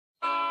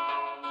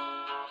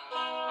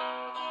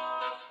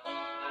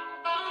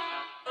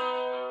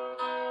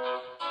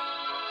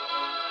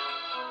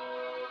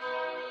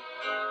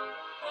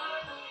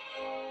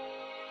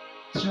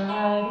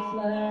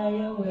fly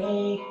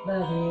away,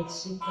 but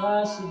it's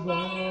impossible.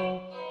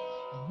 And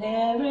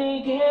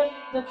every gift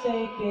that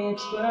take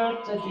it's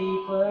worth a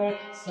deeper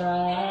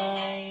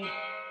side.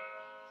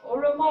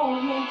 For a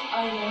moment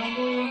I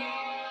wonder,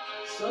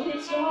 so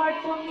it's hard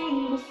for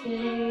me to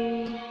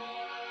stay.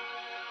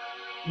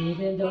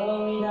 Even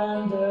though it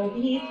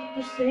underneath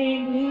the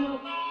same blue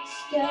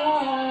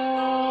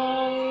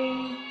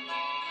sky.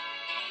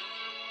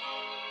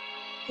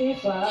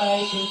 If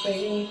I can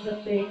paint the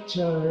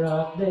picture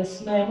of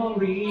this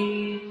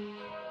memory,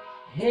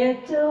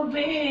 it'll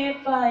be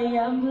if I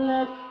am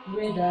left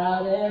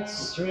without it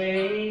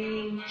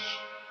strange.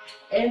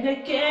 And the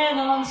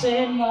cannons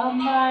in my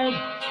mind,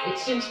 it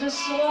seems the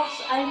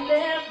songs I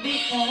left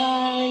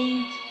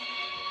behind,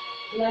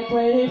 like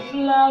pretty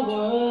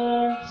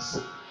flowers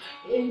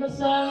in the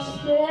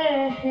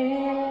sunset.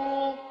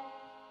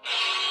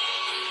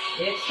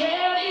 It's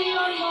heavy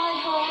on my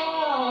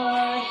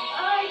heart,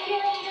 I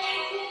can't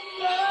make it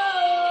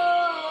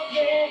love.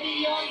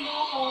 Heavy on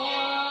my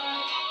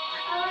heart,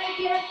 I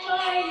can't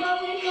find my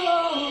way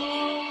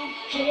home.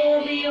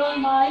 Heavy on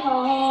my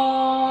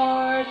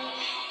heart,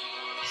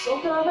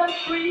 so come and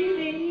free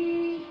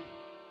me.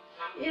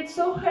 It's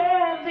so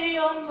heavy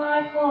on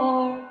my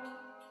heart.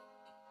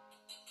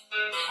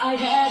 I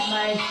had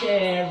my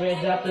share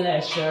with the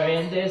pleasure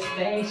in this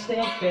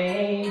tasting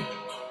pain.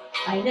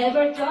 I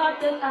never thought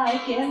that I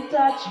can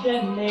touch the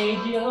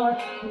your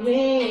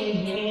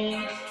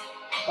wings.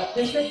 But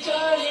there's the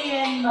journey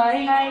in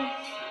my eyes.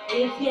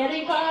 It's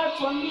getting hard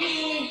for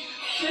me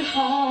to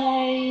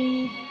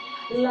hide.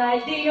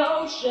 Like the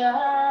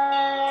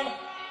ocean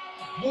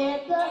in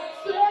the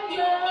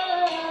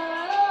sunlight.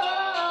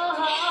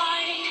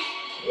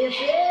 It's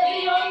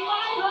heavy on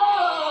my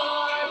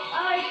heart,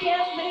 I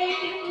can't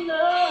make it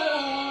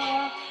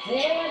love.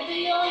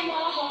 Heavy on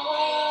my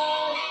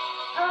heart,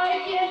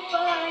 I can't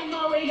find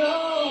my way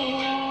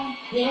home.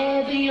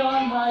 Heavy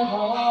on my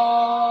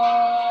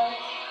heart,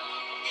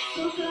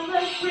 so come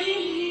and free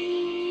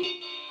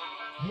me.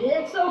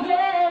 It's so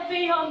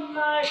heavy on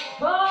my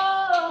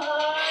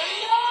heart.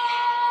 No,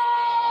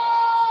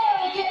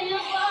 can you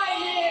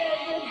find it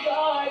in the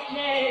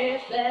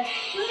darkness that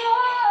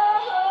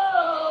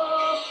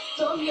love?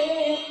 Don't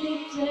let me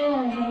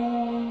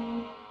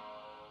down.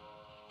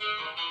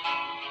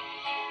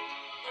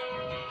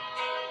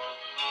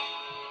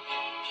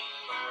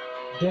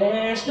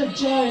 There's the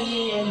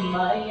journey in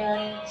my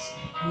eyes.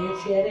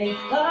 It's getting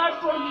hard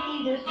for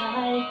me to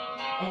hide.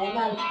 And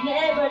I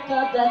never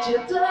thought that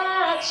you're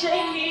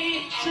touching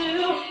me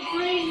to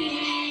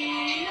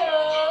breathe.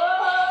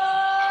 Oh,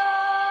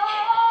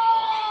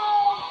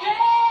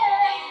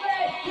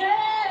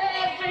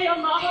 heavy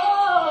on my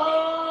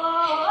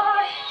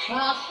heart.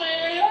 I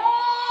feel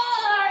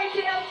I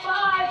can't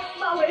find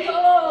my way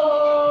home.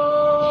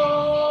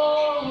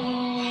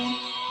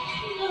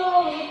 No,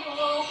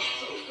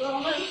 so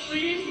come and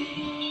free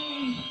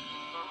me.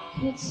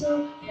 It's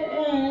so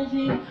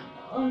heavy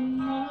on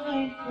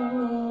my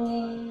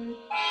heart.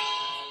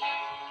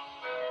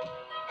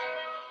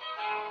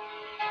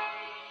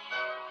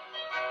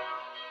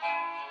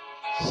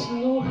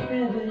 So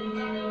heavy,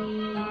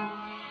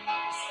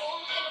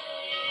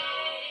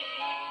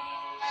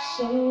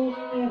 so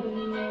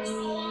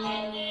heavy.